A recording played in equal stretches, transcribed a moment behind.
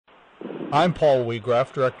I'm Paul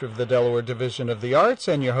Weagraff, Director of the Delaware Division of the Arts,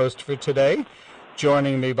 and your host for today.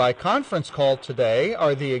 Joining me by conference call today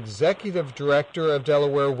are the Executive Director of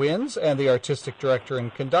Delaware Winds and the Artistic Director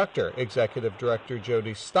and Conductor, Executive Director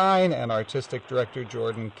Jody Stein and Artistic Director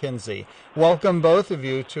Jordan Kinsey. Welcome, both of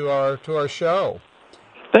you, to our show.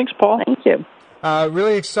 Thanks, Paul. Thank you.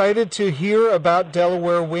 Really excited to hear about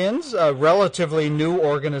Delaware Winds, a relatively new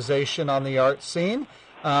organization on the art scene.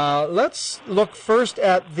 Let's look first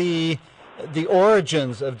at the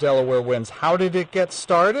origins of Delaware Winds. How did it get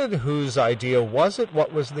started? Whose idea was it?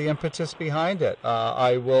 What was the impetus behind it?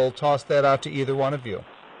 I will toss that out to either one of you.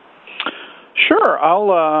 Sure,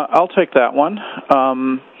 I'll take that one.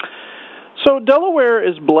 So Delaware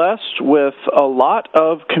is blessed with a lot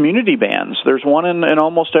of community bands. There's one in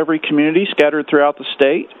almost every community scattered throughout the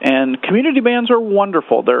state, and community bands are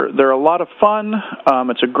wonderful. They're a lot of fun.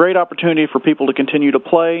 It's a great opportunity for people to continue to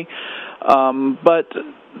play, but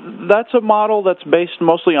that's a model that's based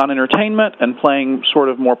mostly on entertainment and playing sort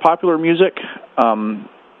of more popular music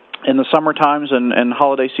in the summer times and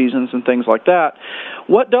holiday seasons and things like that.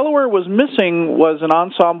 What Delaware was missing was an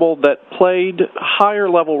ensemble that played higher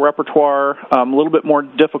level repertoire, a little bit more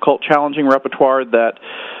difficult, challenging repertoire that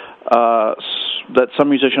some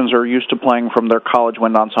musicians are used to playing from their college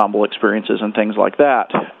wind ensemble experiences and things like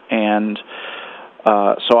that. And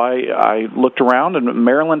so I looked around, and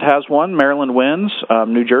Maryland has one, Maryland Winds.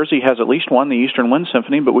 New Jersey has at least one, the Eastern Wind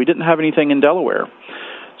Symphony, but we didn't have anything in Delaware.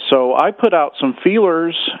 So I put out some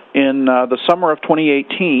feelers in the summer of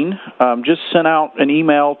 2018, just sent out an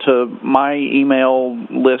email to my email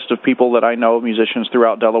list of people that I know, musicians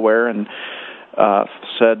throughout Delaware, and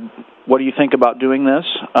said, what do you think about doing this?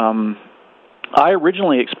 I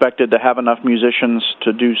originally expected to have enough musicians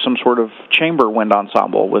to do some sort of chamber wind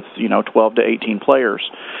ensemble with, 12 to 18 players.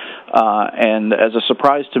 And as a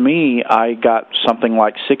surprise to me, I got something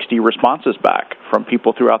like 60 responses back from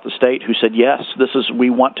people throughout the state who said, yes, we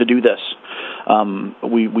want to do this.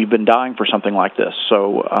 We've been dying for something like this.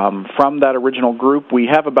 So from that original group, we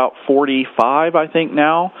have about 45, I think,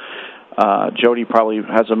 now. Jody probably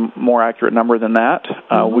has a more accurate number than that.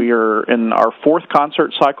 We are in our fourth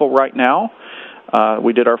concert cycle right now.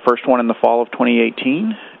 We did our first one in the fall of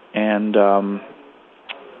 2018, and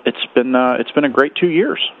it's been a great 2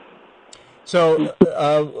 years. So,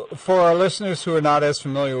 for our listeners who are not as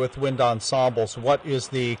familiar with wind ensembles, what is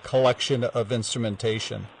the collection of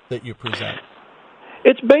instrumentation that you present?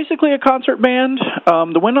 It's basically a concert band.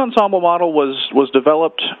 The wind ensemble model was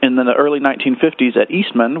developed in the early 1950s at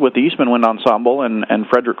Eastman with the Eastman Wind Ensemble and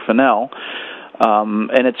Frederick Fennell.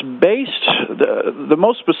 And it's based, the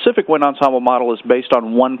most specific wind ensemble model is based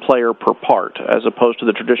on one player per part, as opposed to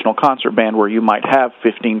the traditional concert band where you might have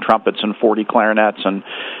 15 trumpets and 40 clarinets and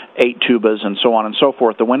 8 tubas and so on and so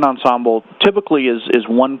forth. The wind ensemble typically is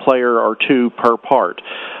one player or two per part.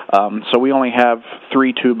 So we only have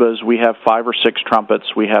 3 tubas, we have 5 or 6 trumpets,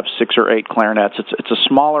 we have 6 or 8 clarinets. It's a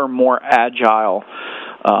smaller, more agile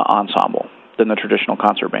ensemble than the traditional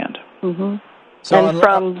concert band. Mm-hmm. So and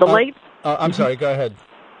from the late... I'm sorry, go ahead.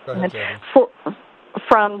 Go ahead, Jody.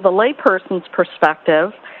 From the layperson's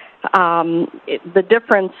perspective, the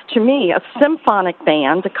difference to me, a symphonic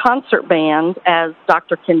band, a concert band, as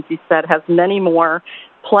Dr. Kinsey said, has many more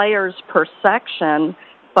players per section,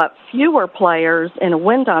 but fewer players in a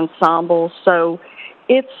wind ensemble. So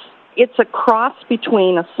it's a cross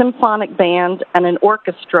between a symphonic band and an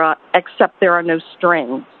orchestra, except there are no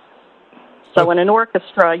strings. So in an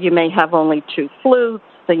orchestra, you may have only 2 flutes,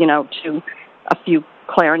 a few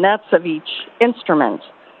clarinets of each instrument.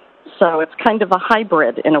 So it's kind of a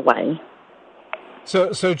hybrid in a way.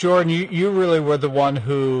 So Jordan, you really were the one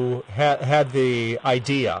who had the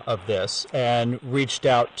idea of this and reached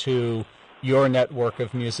out to your network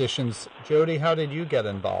of musicians. Jody, how did you get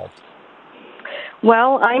involved?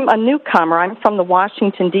 Well, I'm a newcomer. I'm from the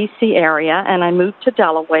Washington, D.C. area, and I moved to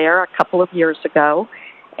Delaware a couple of years ago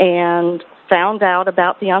and found out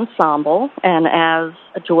about the ensemble. And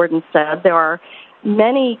as Jordan said, there are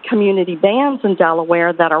many community bands in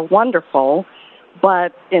Delaware that are wonderful,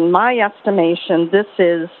 but in my estimation, this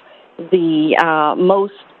is the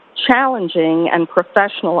most challenging and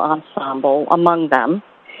professional ensemble among them.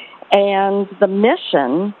 And the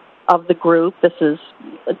mission of the group, this is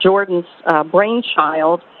Jordan's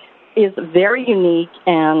brainchild, is very unique,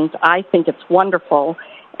 and I think it's wonderful,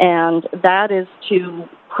 and that is to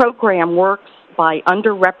program works by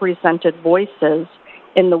underrepresented voices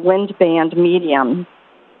in the wind band medium,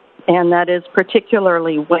 and that is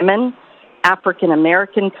particularly women, African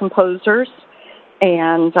American composers,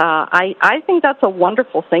 and I think that's a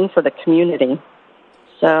wonderful thing for the community.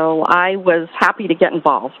 So I was happy to get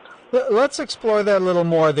involved. Let's explore that a little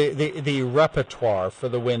more, the repertoire for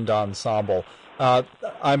the wind ensemble.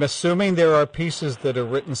 I'm assuming there are pieces that are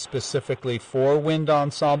written specifically for wind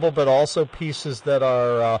ensemble, but also pieces that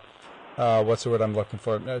are, what's the word I'm looking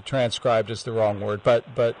for? Transcribed is the wrong word, but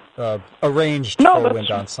arranged for wind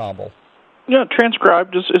ensemble. Yeah,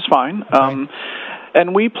 transcribed is fine. Okay.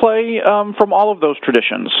 And we play from all of those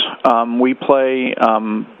traditions. We play...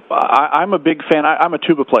 I'm a big fan. I'm a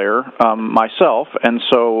tuba player myself, and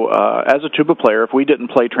so as a tuba player, if we didn't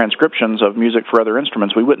play transcriptions of music for other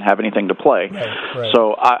instruments, we wouldn't have anything to play. Right.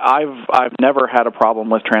 So I've never had a problem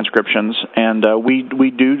with transcriptions, and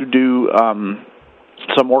we do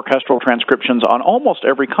some orchestral transcriptions on almost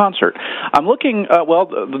every concert. I'm looking,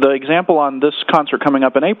 the example on this concert coming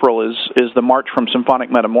up in April is the March from Symphonic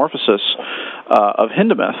Metamorphosis of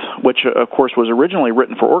Hindemith, which of course was originally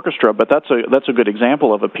written for orchestra, but that's a good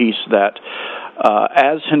example of a piece that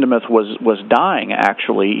as Hindemith was dying,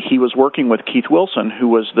 actually, he was working with Keith Wilson, who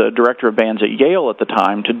was the director of bands at Yale at the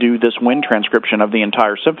time, to do this wind transcription of the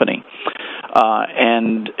entire symphony.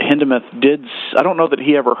 And Hindemith I don't know that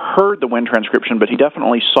he ever heard the wind transcription, but he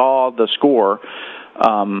definitely saw the score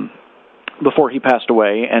before he passed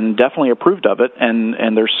away and definitely approved of it.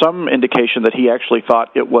 And there's some indication that he actually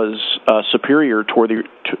thought it was superior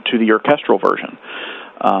to the orchestral version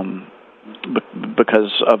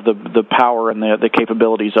because of the power and the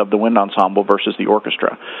capabilities of the wind ensemble versus the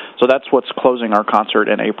orchestra. So that's what's closing our concert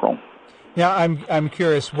in April. Yeah, I'm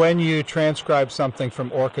curious, when you transcribe something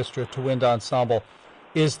from orchestra to wind ensemble,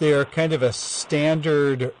 is there kind of a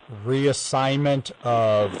standard reassignment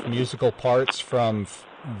of musical parts from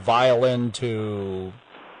violin to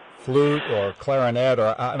flute or clarinet,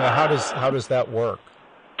 or how does that work?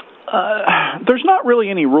 There's not really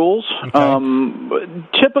any rules. Okay.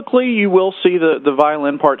 Typically, you will see the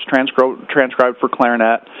violin parts transcribed for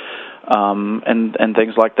clarinet. And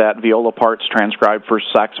things like that. Viola parts transcribed for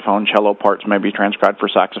saxophone, cello parts may be transcribed for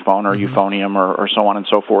saxophone or euphonium or so on and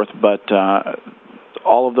so forth, but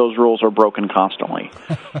all of those rules are broken constantly.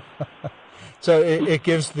 So it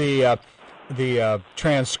gives the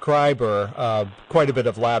transcriber quite a bit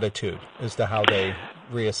of latitude as to how they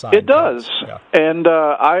reassign. It does. Yeah. And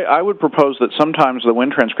I would propose that sometimes the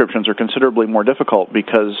wind transcriptions are considerably more difficult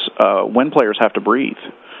because wind players have to breathe.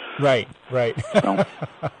 Right.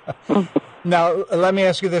 Now, let me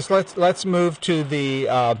ask you this. Let's move to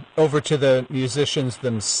over to the musicians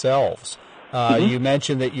themselves. You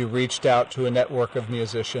mentioned that you reached out to a network of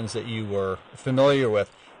musicians that you were familiar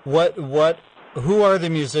with. Who are the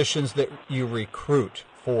musicians that you recruit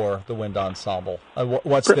for the wind ensemble?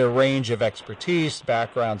 What's their range of expertise,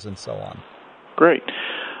 backgrounds, and so on? Great.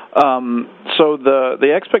 So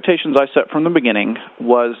the expectations I set from the beginning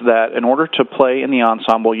was that in order to play in the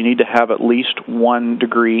ensemble, you need to have at least 1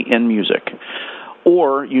 degree in music,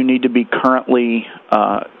 or you need to be currently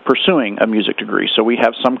pursuing a music degree. So we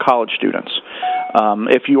have some college students.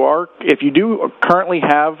 If you do currently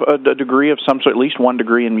have a degree of some sort, at least 1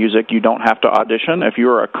 degree in music, you don't have to audition. If you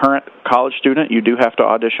are a current college student, you do have to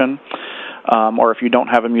audition, or if you don't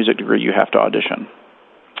have a music degree, you have to audition.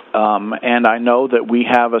 And I know that we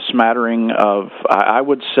have a smattering of, I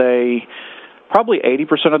would say, probably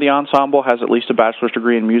 80% of the ensemble has at least a bachelor's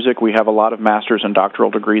degree in music. We have a lot of master's and doctoral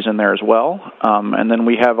degrees in there as well. And then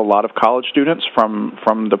we have a lot of college students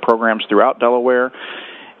from the programs throughout Delaware,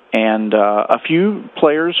 and a few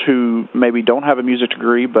players who maybe don't have a music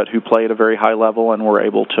degree but who play at a very high level and were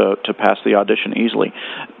able to pass the audition easily.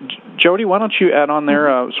 Jody, why don't you add on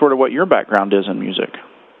there sort of what your background is in music?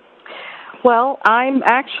 Well, I'm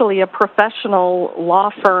actually a professional law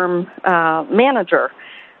firm manager,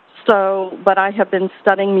 but I have been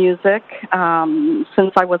studying music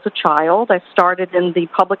since I was a child. I started in the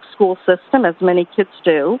public school system, as many kids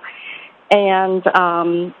do, and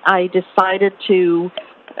I decided to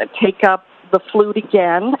take up the flute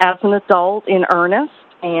again as an adult in earnest,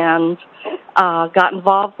 and got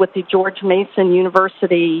involved with the George Mason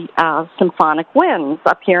University Symphonic Winds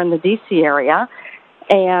up here in the D.C. area.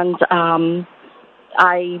 And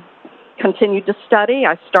I continued to study.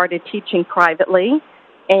 I started teaching privately,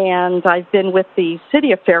 and I've been with the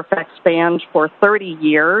City of Fairfax Band for 30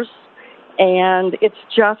 years, and it's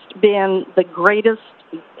just been the greatest,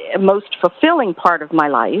 most fulfilling part of my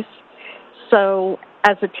life. So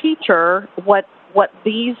as a teacher, what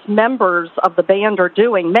these members of the band are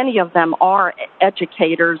doing, many of them are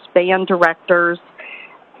educators, band directors.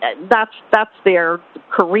 That's their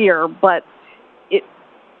career, but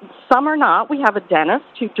some are not. We have a dentist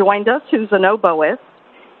who joined us who's an oboist.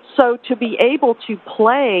 So to be able to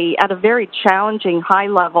play at a very challenging high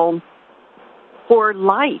level for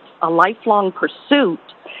life, a lifelong pursuit,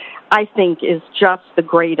 I think is just the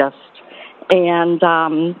greatest. And,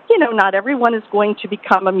 not everyone is going to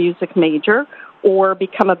become a music major or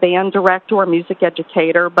become a band director or music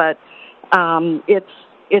educator, but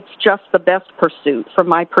it's just the best pursuit from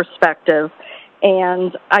my perspective.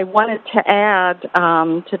 And I wanted to add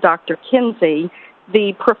to Dr. Kinsey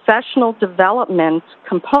the professional development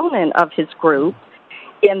component of his group,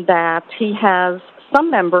 in that he has some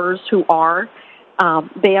members who are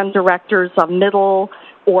band directors of middle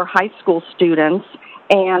or high school students,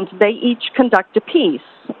 and they each conduct a piece.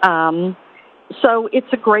 So it's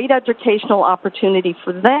a great educational opportunity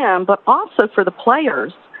for them, but also for the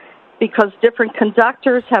players, because different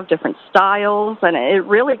conductors have different styles, and it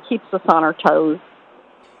really keeps us on our toes.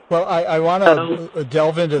 Well, I want to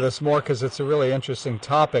delve into this more because it's a really interesting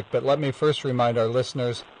topic, but let me first remind our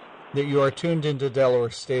listeners that you are tuned into Delaware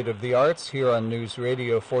State of the Arts here on News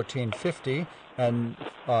Radio 1450 and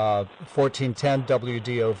 1410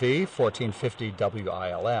 WDOV, 1450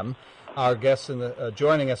 WILM. Our guests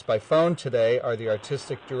joining us by phone today are the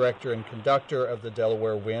Artistic Director and Conductor of the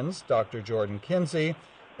Delaware Winds, Dr. Jordan Kinsey,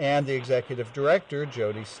 and the Executive Director,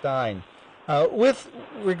 Jody Stein. With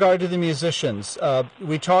regard to the musicians,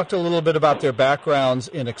 we talked a little bit about their backgrounds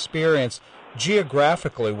and experience.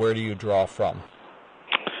 Geographically, where do you draw from?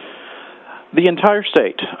 The entire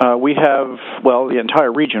state. We have, the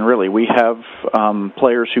entire region, really. We have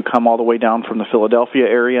players who come all the way down from the Philadelphia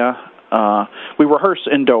area. We rehearse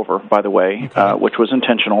in Dover, by the way, okay, which was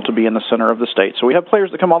intentional to be in the center of the state. So we have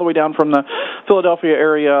players that come all the way down from the Philadelphia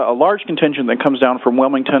area, a large contingent that comes down from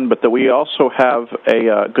Wilmington, but that we also have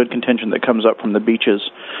a good contingent that comes up from the beaches.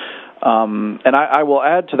 And I will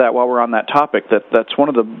add to that, while we're on that topic, that's one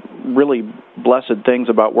of the really blessed things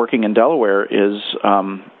about working in Delaware is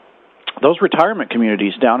those retirement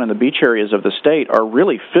communities down in the beach areas of the state are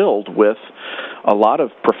really filled with a lot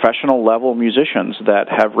of professional-level musicians that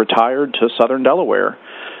have retired to southern Delaware.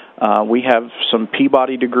 We have some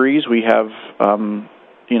Peabody degrees. We have,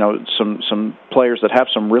 some players that have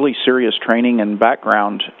some really serious training and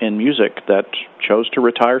background in music that chose to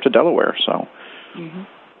retire to Delaware. So, mm-hmm.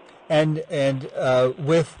 And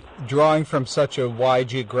with drawing from such a wide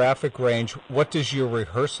geographic range, what does your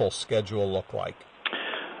rehearsal schedule look like?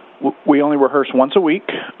 We only rehearse once a week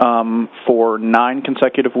for 9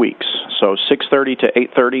 consecutive weeks, so 6:30 to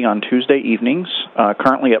 8:30 on Tuesday evenings,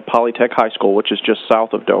 currently at Polytech High School, which is just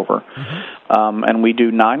south of Dover. Mm-hmm. And we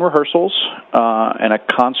do 9 rehearsals and a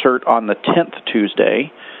concert on the 10th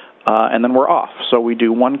Tuesday, and then we're off. So we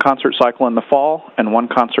do 1 concert cycle in the fall and 1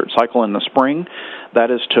 concert cycle in the spring.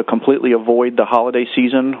 That is to completely avoid the holiday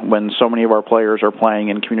season when so many of our players are playing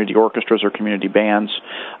in community orchestras or community bands,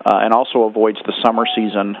 and also avoids the summer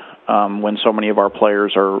season when so many of our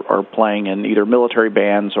players are playing in either military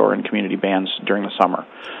bands or in community bands during the summer.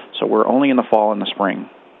 So we're only in the fall and the spring.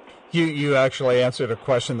 You actually answered a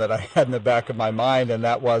question that I had in the back of my mind, and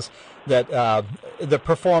that was that the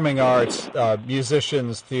performing arts,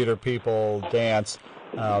 musicians, theater people, dance,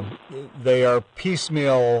 they are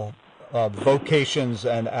piecemeal vocations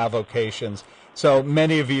and avocations. So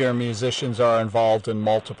many of your musicians are involved in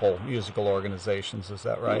multiple musical organizations. Is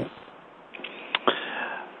that right?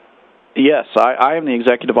 Yes, I am the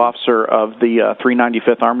executive officer of the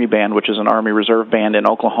 395th Army Band, which is an Army Reserve band in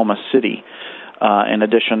Oklahoma City, in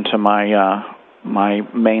addition to my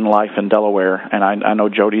main life in Delaware. And I know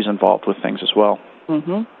Jody's involved with things as well.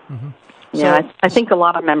 Mm-hmm. Mm-hmm. Yeah, I think a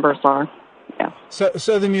lot of members are. Yeah.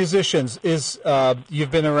 So the musicians,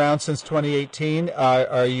 you've been around since 2018.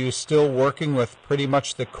 Are you still working with pretty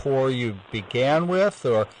much the core you began with,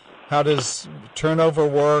 or how does turnover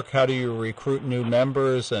work? How do you recruit new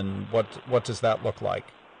members, and what does that look like?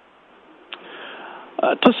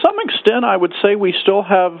 To some extent, I would say we still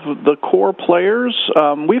have the core players.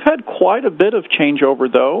 We've had quite a bit of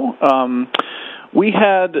changeover, though. We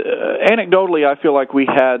had, anecdotally, I feel like we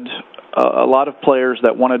had a lot of players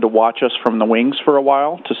that wanted to watch us from the wings for a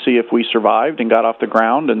while to see if we survived and got off the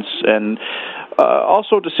ground, and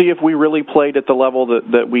also to see if we really played at the level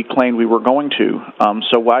that we claimed we were going to.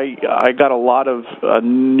 So I got a lot of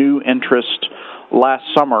new interest last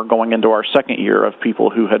summer going into our second year of people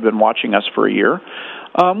who had been watching us for a year.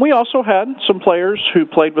 We also had some players who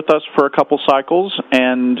played with us for a couple cycles,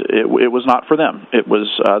 and it was not for them. It was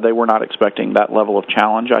they were not expecting that level of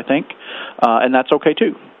challenge, I think, and that's okay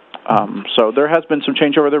too. So there has been some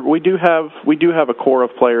changeover there. We do have a core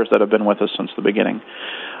of players that have been with us since the beginning.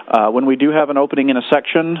 When we do have an opening in a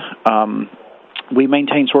section, we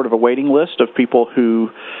maintain sort of a waiting list of people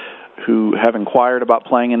who have inquired about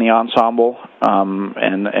playing in the ensemble.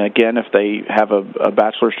 And again, if they have a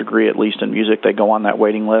bachelor's degree, at least in music, they go on that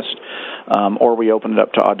waiting list. or we open it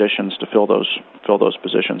up to auditions to fill those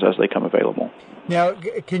positions as they come available. Now,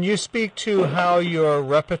 can you speak to how your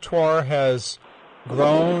repertoire has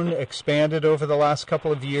grown, expanded over the last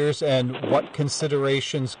couple of years, and what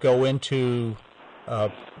considerations go into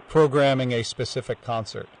programming a specific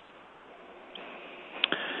concert?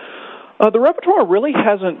 The repertoire really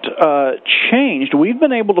hasn't changed. We've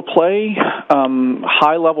been able to play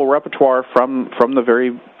high-level repertoire from the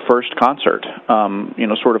very first concert,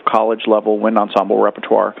 sort of college-level wind ensemble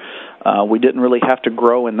repertoire. We didn't really have to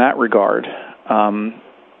grow in that regard.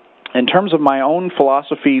 In terms of my own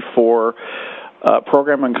philosophy for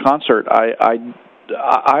programming concert,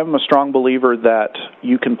 I'm a strong believer that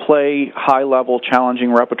you can play high-level,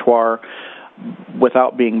 challenging repertoire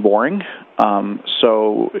without being boring.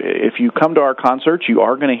 So if you come to our concerts, you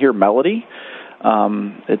are going to hear melody.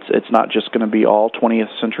 It's not just going to be all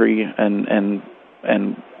 20th century and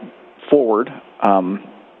forward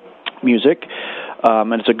music,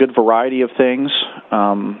 and it's a good variety of things.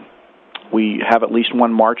 We have at least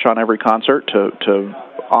one march on every concert to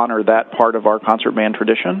honor that part of our concert band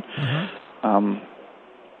tradition. Mm-hmm.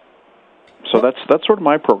 So that's sort of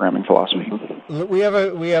my programming philosophy. We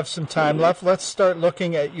have some time left. Let's start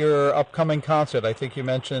looking at your upcoming concert. I think you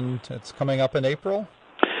mentioned it's coming up in April.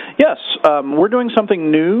 Yes, we're doing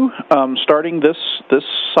something new starting this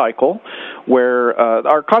cycle, where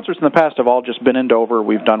our concerts in the past have all just been in Dover.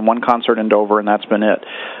 We've done one concert in Dover, and that's been it.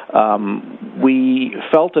 We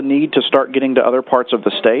felt a need to start getting to other parts of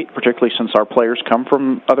the state, particularly since our players come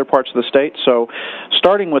from other parts of the state. So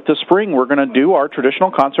starting with this spring, we're going to do our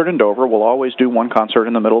traditional concert in Dover. We'll always do one concert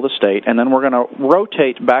in the middle of the state, and then we're going to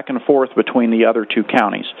rotate back and forth between the other two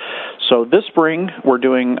counties. So this spring, we're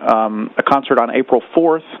doing a concert on April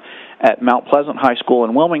 4th at Mount Pleasant High School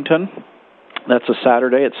in Wilmington. That's a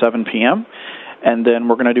Saturday at 7 p.m. And then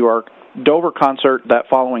we're going to do our Dover concert that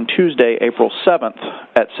following Tuesday, April 7th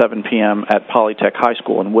at 7 p.m. at Polytech High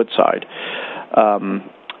School in Woodside.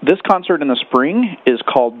 This concert in the spring is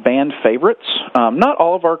called Band Favorites. Not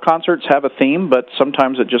all of our concerts have a theme, but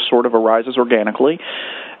sometimes it just sort of arises organically.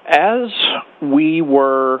 As we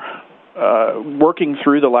were working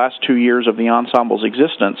through the last 2 years of the ensemble's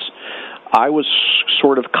existence, I was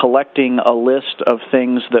sort of collecting a list of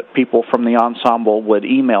things that people from the ensemble would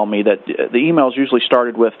email me. That the emails usually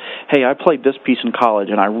started with, "Hey, I played this piece in college,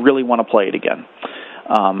 and I really want to play it again."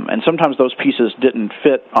 And sometimes those pieces didn't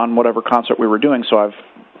fit on whatever concert we were doing, so I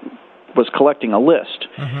was collecting a list.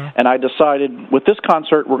 Mm-hmm. And I decided, with this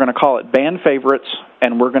concert, we're going to call it Band Favorites,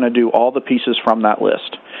 and we're going to do all the pieces from that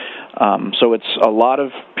list. So it's a lot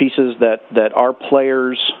of pieces that our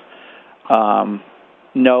players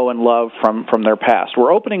know and love from their past.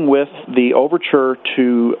 We're opening with the overture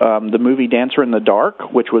to the movie Dancer in the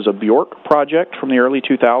Dark, which was a Bjork project from the early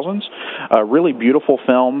 2000s. A really beautiful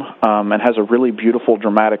film and has a really beautiful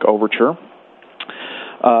dramatic overture.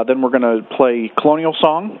 Then we're going to play Colonial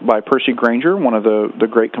Song by Percy Grainger, one of the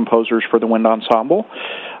great composers for the wind ensemble.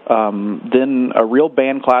 Then a real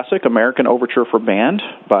band classic, American Overture for Band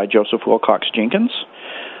by Joseph Wilcox Jenkins.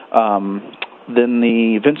 Then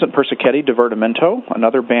the Vincent Persichetti Divertimento,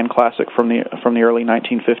 another band classic from the early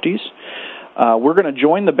 1950s. We're going to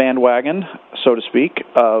join the bandwagon, so to speak,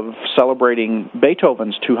 of celebrating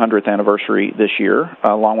Beethoven's 200th anniversary this year,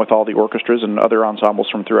 along with all the orchestras and other ensembles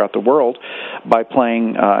from throughout the world, by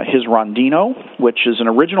playing his Rondino, which is an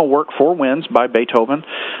original work for winds by Beethoven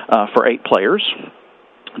for 8 players.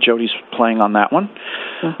 Jody's playing on that one.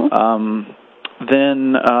 Mm-hmm.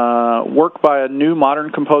 Then work by a new modern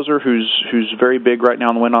composer who's very big right now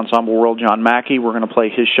in the wind ensemble world, John Mackey. We're going to play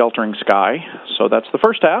his Sheltering Sky. So that's the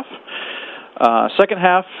first half. Second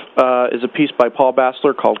half is a piece by Paul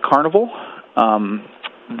Bassler called Carnival.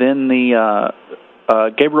 Then the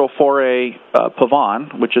Gabriel Fauré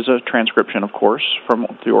Pavane, which is a transcription, of course, from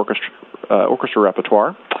the orchestra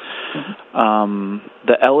repertoire. Mm-hmm.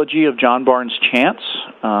 The Elegy of John Barnes Chance,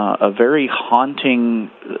 a very haunting,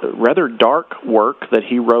 rather dark work that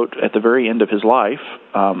he wrote at the very end of his life,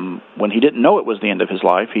 when he didn't know it was the end of his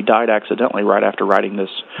life. He died accidentally right after writing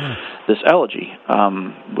this elegy,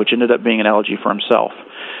 which ended up being an elegy for himself.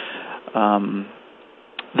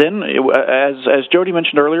 Then, as Jody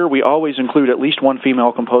mentioned earlier, we always include at least one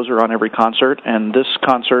female composer on every concert, and this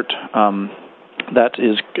concert,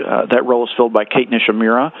 that role is filled by Kate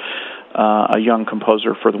Nishimura, a young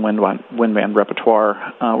composer for the wind band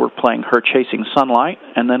repertoire. We're playing her Chasing Sunlight,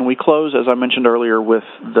 and then we close, as I mentioned earlier, with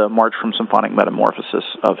the March from Symphonic Metamorphosis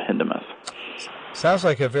of Hindemith. Sounds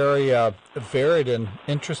like a very varied and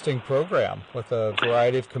interesting program with a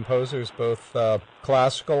variety of composers, both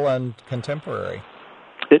classical and contemporary.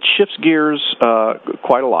 It shifts gears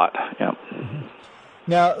quite a lot, yeah. Mm-hmm.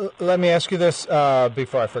 Now, let me ask you this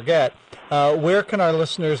before I forget. Where can our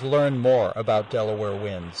listeners learn more about Delaware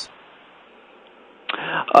Winds?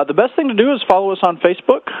 The best thing to do is follow us on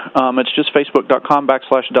Facebook. It's just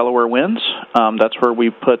facebook.com/Delaware Winds. That's where we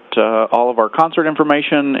put all of our concert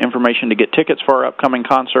information to get tickets for our upcoming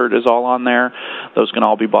concert is all on there. Those can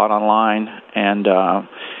all be bought online. And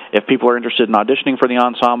if people are interested in auditioning for the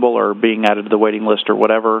ensemble or being added to the waiting list or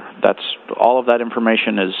whatever, all of that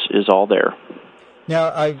information is all there.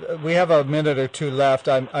 Now, we have a minute or two left.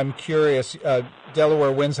 I'm curious.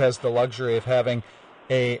 Delaware Winds has the luxury of having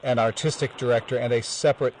an artistic director and a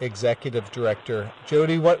separate executive director.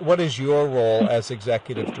 Jody, what is your role as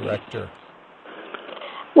executive director?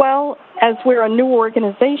 Well, as we're a new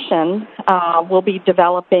organization, we'll be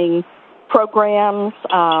developing programs.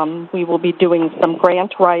 We will be doing some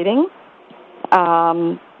grant writing,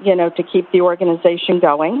 to keep the organization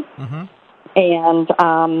going. Mm-hmm.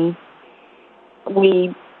 And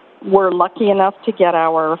we were lucky enough to get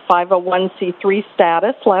our 501c3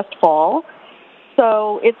 status last fall.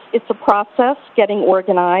 So it's a process, getting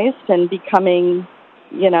organized and becoming,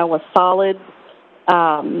 a solid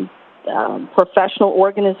professional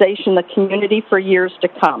organization in the community for years to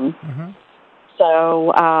come. Mm-hmm.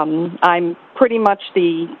 So I'm pretty much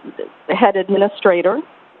the head administrator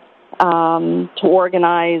to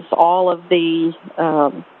organize all of the,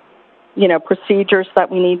 procedures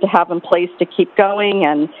that we need to have in place to keep going.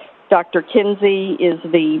 And Dr. Kinsey is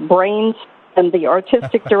the brains and the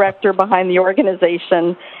artistic director behind the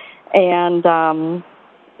organization. And I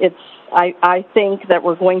think that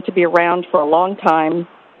we're going to be around for a long time,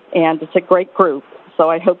 and it's a great group. So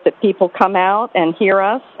I hope that people come out and hear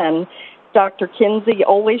us. And Dr. Kinsey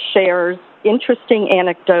always shares interesting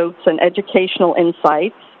anecdotes and educational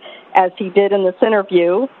insights, as he did in this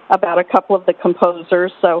interview about a couple of the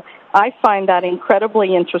composers. So I find that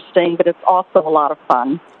incredibly interesting, but it's also a lot of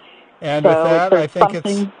fun. And with that, I think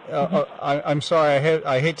it's. I'm sorry,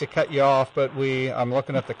 I hate to cut you off, but I'm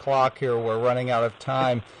looking at the clock here. We're running out of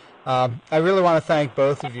time. I really want to thank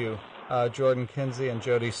both of you, Jordan Kinsey and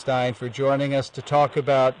Jody Stein, for joining us to talk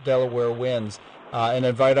about Delaware Winds, and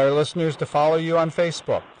invite our listeners to follow you on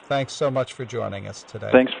Facebook. Thanks so much for joining us today.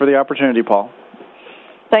 Thanks for the opportunity, Paul.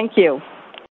 Thank you.